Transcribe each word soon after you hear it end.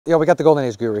Yo, we got the Golden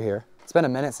Age Guru here. It's been a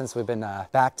minute since we've been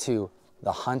back to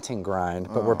the hunting grind,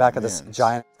 but we're back at this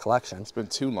giant collection. It's been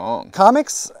too long.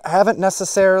 Comics haven't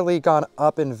necessarily gone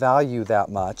up in value that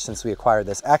much since we acquired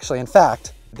this. Actually, in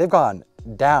fact, they've gone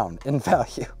down in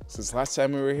value. Since last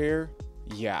time we were here,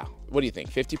 yeah. What do you think,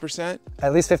 50%?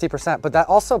 At least 50%, but that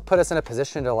also put us in a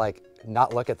position to like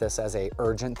not look at this as a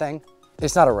urgent thing.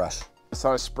 It's not a rush. It's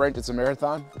not a sprint, it's a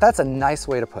marathon? That's a nice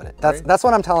way to put it. That's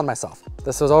what I'm telling myself.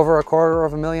 This was over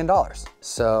 $250,000.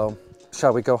 So,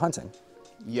 shall we go hunting?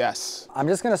 Yes. I'm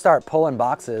just gonna start pulling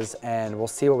boxes and we'll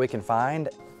see what we can find.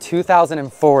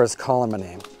 2004 is calling my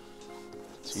name.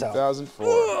 2004.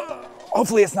 So,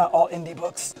 hopefully it's not all indie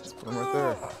books. Let's put them right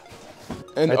there.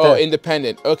 And right oh, there.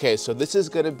 independent. Okay, so this is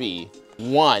gonna be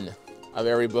one of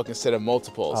every book instead of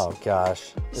multiples. Oh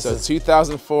gosh. So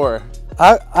 2004.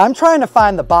 I'm trying to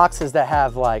find the boxes that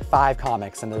have like 5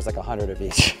 comics and there's like 100 of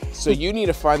each. So you need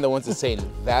to find the ones that say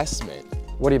investment.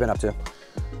 What have you been up to?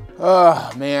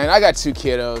 Oh man, I got 2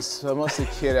 kiddos, so mostly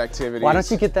kid activities. Why don't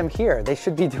you get them here? They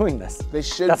should be doing this. They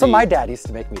should That's what my dad used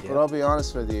to make me do. But I'll be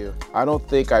honest with you, I don't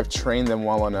think I've trained them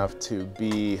well enough to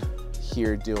be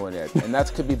here doing it. And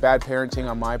that could be bad parenting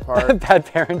on my part. Bad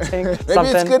parenting, Maybe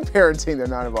it's good parenting they're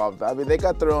not involved. I mean, they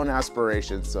got their own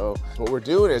aspirations. So what we're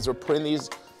doing is we're putting these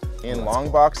in long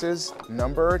boxes,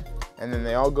 numbered, and then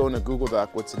they all go in a Google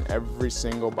Doc, what's in every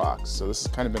single box. So this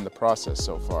has kind of been the process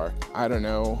so far. I don't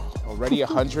know, already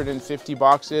 150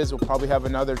 boxes. We'll probably have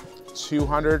another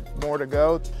 200 more to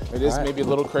go. It is maybe a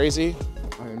little crazy.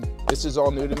 This is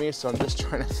all new to me, so I'm just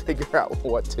trying to figure out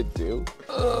what to do.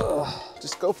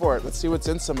 Just go for it. Let's see what's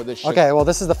in some of this shit. Okay, well,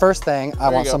 this is the first thing. I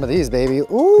want some of these, baby.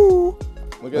 Ooh.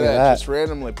 Look at that. Just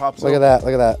randomly pops up. Look at that,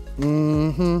 look at that.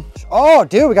 Mm-hmm. Oh,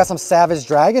 dude, we got some Savage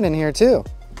Dragon in here too.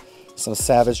 Some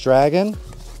Savage Dragon.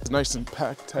 It's nice and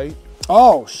packed tight.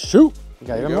 Oh, shoot. We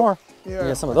got even more. Yeah. We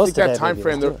got some of those I think today, that time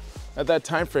baby. frame, at that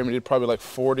time frame, we did probably like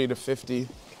 40 to 50.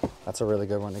 That's a really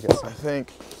good one to get some. I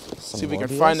think. See if we can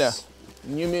find a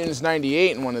New Mutants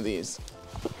 98 in one of these.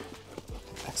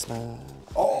 X-Men.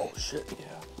 Oh, shit, yeah.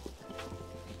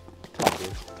 Come on,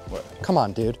 dude. What? Come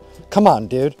on, dude. Come on,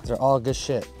 dude. These are all good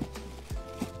shit.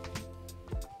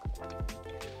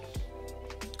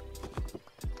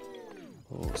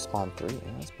 Ooh, Spawn 3. Yeah,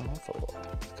 that's been awful.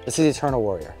 This is Eternal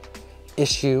Warrior,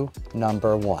 issue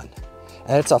number 1.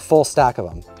 And it's a full stack of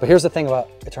them. But here's the thing about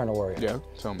Eternal Warrior. Yeah,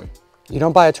 tell me. You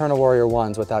don't buy Eternal Warrior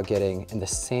 1s without getting, in the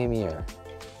same year.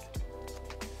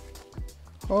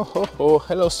 Oh, ho, ho.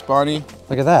 Hello, Spawny.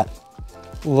 Look at that.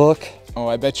 Look. Oh,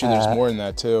 I bet you there's more than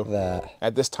that too. That.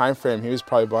 At this time frame, he was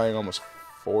probably buying almost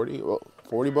 40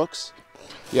 books.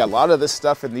 Yeah, a lot of this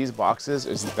stuff in these boxes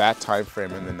is that time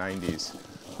frame in the 90s.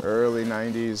 Early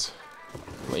 90s,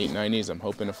 late 90s, I'm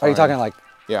hoping to find. Are you talking like?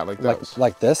 Yeah, like those.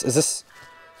 Like this? Is this,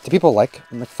 do people like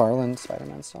McFarlane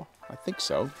Spider-Man still? I think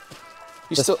so.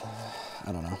 He's still,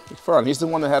 I don't know. McFarlane, he's the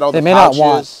one that had all the pouches. They may not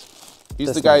want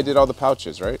He's the guy who did all the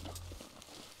pouches, right?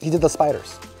 He did the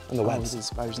spiders and the webs He did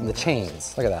spiders and the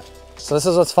chains. Look at that. So this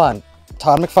is what's fun.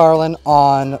 Todd McFarlane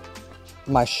on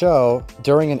my show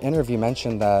during an interview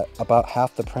mentioned that about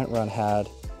half the print run had,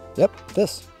 yep,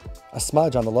 this, a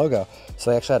smudge on the logo.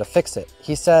 So they actually had to fix it.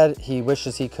 He said he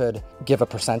wishes he could give a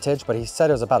percentage, but he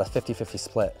said it was about a 50-50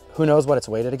 split. Who knows what it's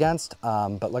weighted against,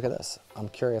 but look at this. I'm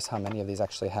curious how many of these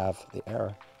actually have the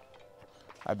error.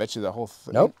 I bet you the whole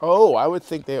thing. Nope. Oh, I would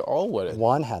think they all would.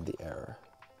 1 had the error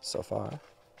so far.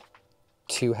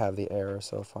 2 have the error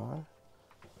so far.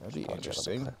 That'd be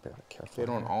interesting. Careful. They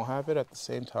don't all have it at the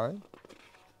same time?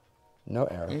 No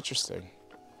error. Interesting.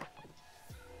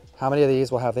 How many of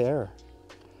these will have the error?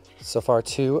 So far,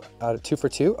 2 out of 2 for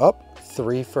 2. Oh,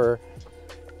 3 for.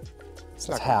 It's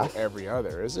not half. Every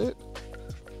other, is it?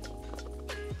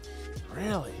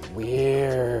 Really?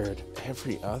 Weird.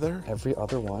 Every other? Every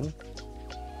other one.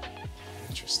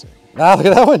 Interesting. Ah, look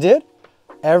at that one, dude.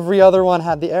 Every other one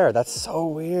had the error. That's so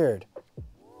weird.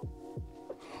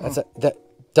 That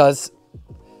does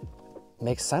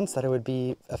make sense that it would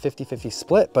be a 50-50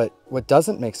 split, but what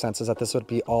doesn't make sense is that this would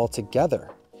be all together,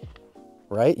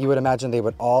 right? You would imagine they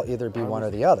would all either be one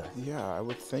or the other. Yeah, I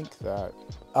would think that.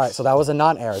 All right, so that was a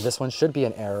non-error. This one should be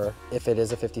an error if it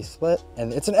is a 50 split,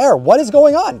 and it's an error. What is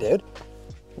going on, dude?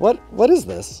 What is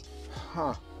this?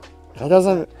 Huh. That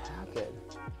doesn't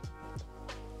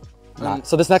happen.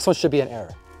 So this next one should be an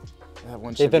error. That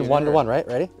one should They've been be 1-to-1, right?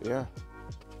 Ready? Yeah.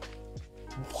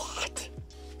 What?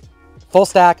 Full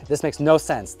stack, this makes no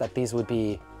sense that these would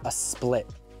be a split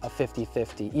of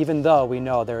 50-50, even though we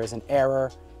know there is an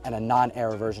error and a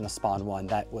non-error version of Spawn 1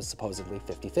 that was supposedly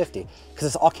 50-50. Because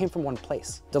this all came from one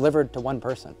place, delivered to one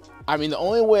person. I mean, the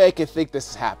only way I could think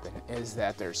this happened is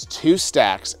that there's 2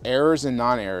 stacks, errors and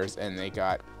non-errors, and they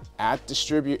got at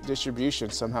distribution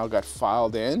somehow got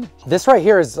filed in. This right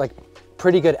here is like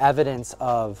pretty good evidence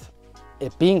of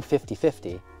it being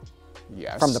 50-50.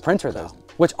 Yes. From the printer though.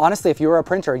 Which honestly, if you were a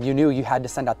printer, you knew you had to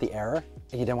send out the error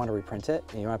and you didn't want to reprint it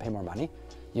and you want to pay more money,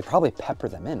 you'd probably pepper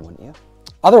them in, wouldn't you?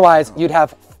 Otherwise, you'd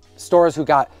have stores who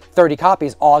got 30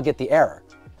 copies all get the error.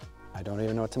 I don't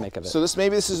even know what to make of it. So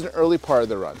maybe this is an early part of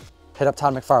the run. Hit up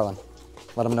Todd McFarlane.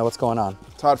 Let him know what's going on.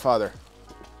 Todd Father,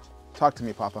 talk to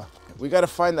me, Papa. We got to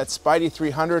find that Spidey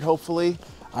 300, hopefully.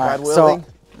 God willing.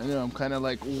 I know I'm kind of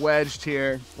like wedged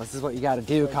here. This is what you got to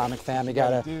do, comic fam. You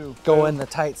got to go in the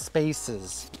tight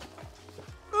spaces.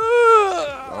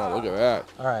 Oh, look at that.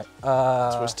 All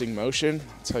right. Twisting motion.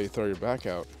 That's how you throw your back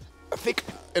out. I think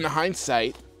in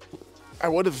hindsight, I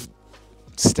would have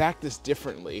stacked this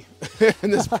differently in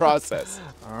this process.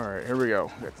 All right, here we go.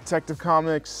 Detective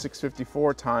Comics,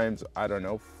 654 times, I don't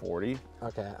know, 40.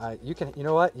 Okay, you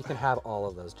know what? You can have all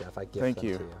of those, Jeff. I give them to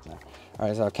you. Yeah. All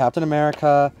right, so Captain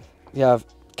America. You have,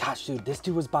 gosh, dude, this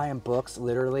dude was buying books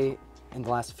literally in the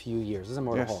last few years. This is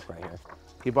Immortal Hulk right here.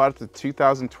 He bought it to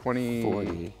 2020.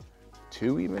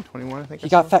 42 even, 21, I think. He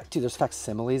got dude, there's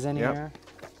facsimiles in here.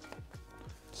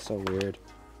 So weird.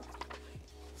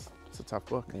 It's a tough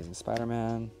book. Amazing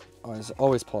Spider-Man.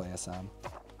 Always pull ASM.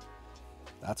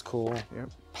 That's cool. Yep.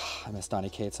 I miss Donny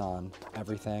Cates on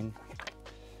everything.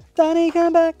 Donny,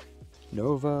 come back.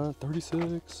 Nova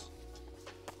 36.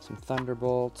 Some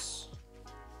Thunderbolts.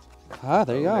 Ah,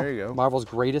 there you go. There you go. Marvel's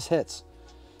greatest hits.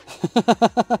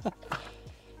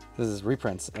 This is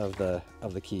reprints of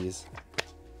the keys.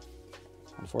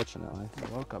 Unfortunately.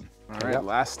 You're welcome. All right,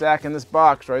 last stack in this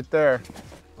box right there.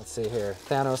 Let's see here.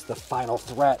 Thanos, the final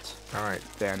threat. All right,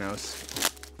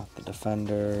 Thanos. The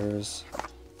Defenders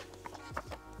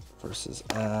versus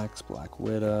X, Black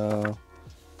Widow.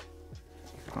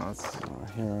 Our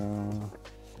Hero.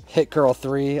 Hit Girl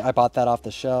 3. I bought that off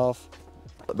the shelf.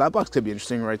 That box could be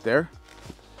interesting right there.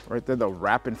 Right there, the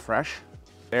Wrap and Fresh.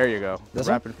 There you go.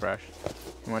 Wrap and Fresh.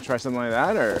 You want to try something like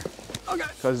that, or? Okay.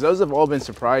 Because those have all been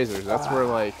surprisers. That's where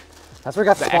like. That's where we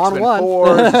got the Spawn X-Men 1.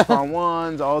 4s, Spawn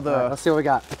 1s, all the. Right, let's see what we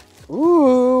got.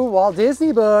 Ooh, Walt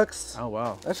Disney books. Oh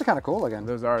wow. That's actually kind of cool looking.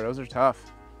 Those are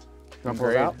tough. You want to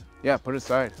pull those out? Yeah, put it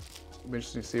aside. It'll be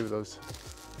interesting to see what those.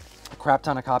 A crap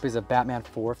ton of copies of Batman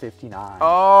 459.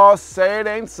 Oh, say it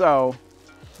ain't so.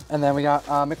 And then we got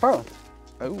McFarlane.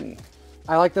 Oh.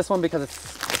 I like this one because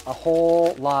it's a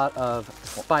whole lot of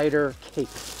spider cake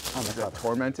on the cover.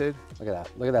 Tormented. Look at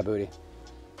that. Look at that booty.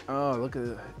 Oh, look at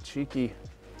the cheeky.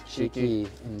 Cheeky,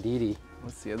 indeedy.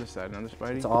 What's the other side? Another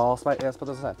Spidey? It's all Spidey. Yeah, let's put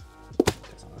those aside.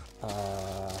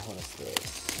 What is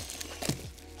this?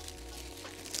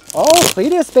 Oh,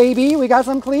 Cletus, baby. We got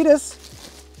some Cletus.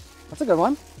 That's a good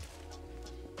one.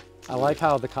 I like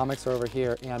how the comics are over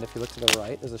here, and if you look to the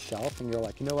right, there's a shelf, and you're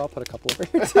like, you know what, I'll put a couple over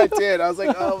here too. I did. I was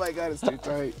like, oh my God, it's too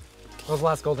tight. What was the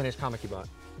last Golden Age comic you bought?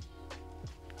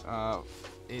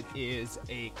 It is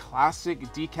a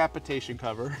classic decapitation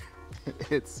cover.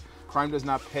 It's Crime Does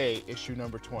Not Pay, issue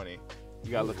number 20.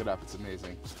 You gotta look it up, it's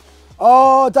amazing.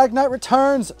 Oh, Dark Knight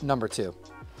Returns, number 2.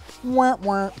 Wah,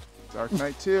 wah. Dark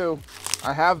Knight 2.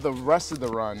 I have the rest of the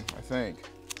run, I think.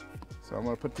 So I'm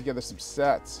gonna put together some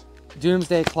sets.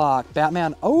 Doomsday Clock,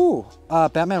 Batman. Oh,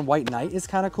 Batman White Knight is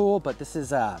kind of cool, but this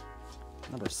is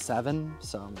number 7.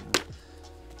 So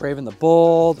Brave and the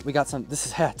Bold. We got some. This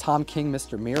is Tom King,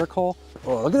 Mr. Miracle.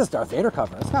 Oh, look at this Darth Vader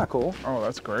cover. That's kind of cool. Oh,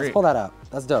 that's great. Let's pull that out.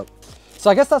 That's dope. So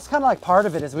I guess that's kind of like part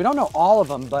of it is we don't know all of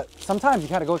them, but sometimes you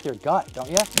gotta go with your gut, don't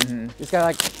you? Mm-hmm. You just gotta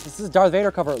like, this is Darth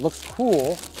Vader cover. It looks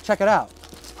cool. Check it out.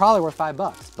 It's probably worth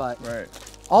 $5, but right.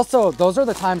 Also those are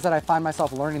the times that I find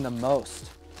myself learning the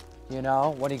most. You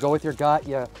know, when you go with your gut,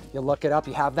 you look it up,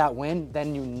 you have that win,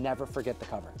 then you never forget the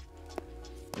cover.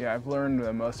 Yeah, I've learned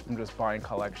the most from just buying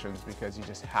collections because you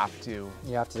just have to.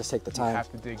 You have to just take the time. You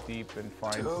have to dig deep and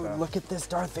find stuff. Look at this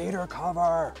Darth Vader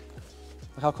cover.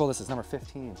 Look how cool this is, number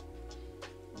 15.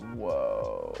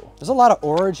 Whoa. There's a lot of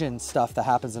origin stuff that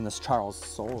happens in this Charles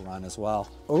Soule run as well.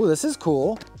 Oh, this is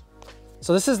cool.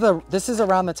 So this is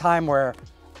around the time where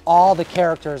all the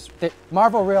characters,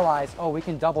 Marvel realized, oh, we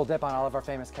can double dip on all of our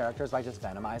famous characters by just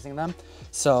venomizing them.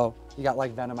 So you got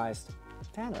like venomized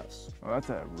Thanos. Oh, that's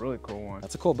a really cool one.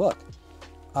 That's a cool book.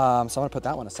 So I'm gonna put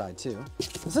that one aside too.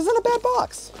 This isn't a bad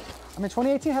box. I mean,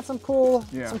 2018 had some cool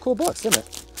books, didn't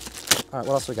it? All right,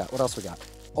 what else we got? What else we got?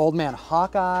 Old Man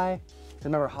Hawkeye.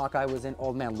 Remember Hawkeye was in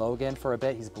Old Man Logan for a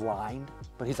bit. He's blind,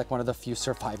 but he's like one of the few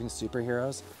surviving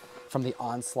superheroes from the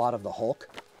onslaught of the Hulk.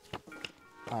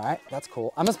 All right, that's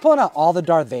cool. I'm just pulling out all the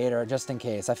Darth Vader just in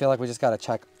case. I feel like we just gotta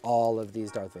check all of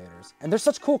these Darth Vaders. And they're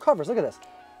such cool covers, look at this.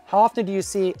 How often do you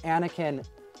see Anakin,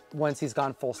 once he's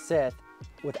gone full Sith,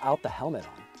 without the helmet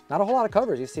on? Not a whole lot of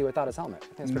covers you see without his helmet. I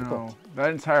think it's pretty cool. That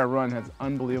entire run has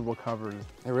unbelievable covers.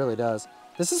 It really does.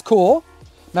 This is cool.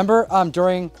 Remember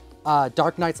during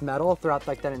Dark Knight's Metal, throughout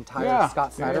like that entire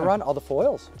Scott Snyder run, all the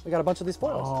foils. We got a bunch of these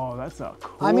foils. Oh, that's a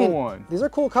cool one. These are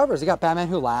cool covers. You got Batman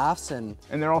Who Laughs and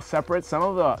they're all separate. Some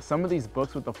of these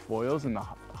books with the foils and the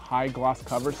high gloss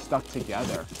covers stuck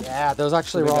together. Yeah, those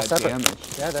actually were all separate.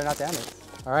 Damaged. Yeah, they're not damaged.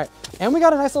 All right, and we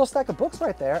got a nice little stack of books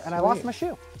right there, and I lost my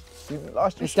shoe. You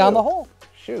lost your shoe? It's down the hole.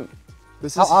 Shoot.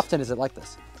 How often is it like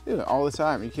this? Dude, all the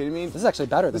time. Are you kidding me? This is actually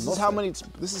better than this is how many.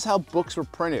 This is how books were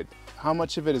printed. How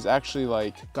much of it is actually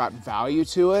like got value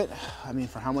to it? I mean,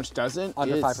 for how much doesn't?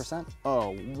 Under 5%.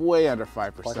 Oh, way under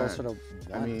 5%.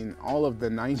 Like I mean, all of the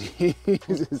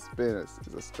 90s has been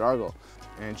a struggle,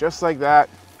 and just like that,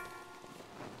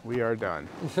 we are done.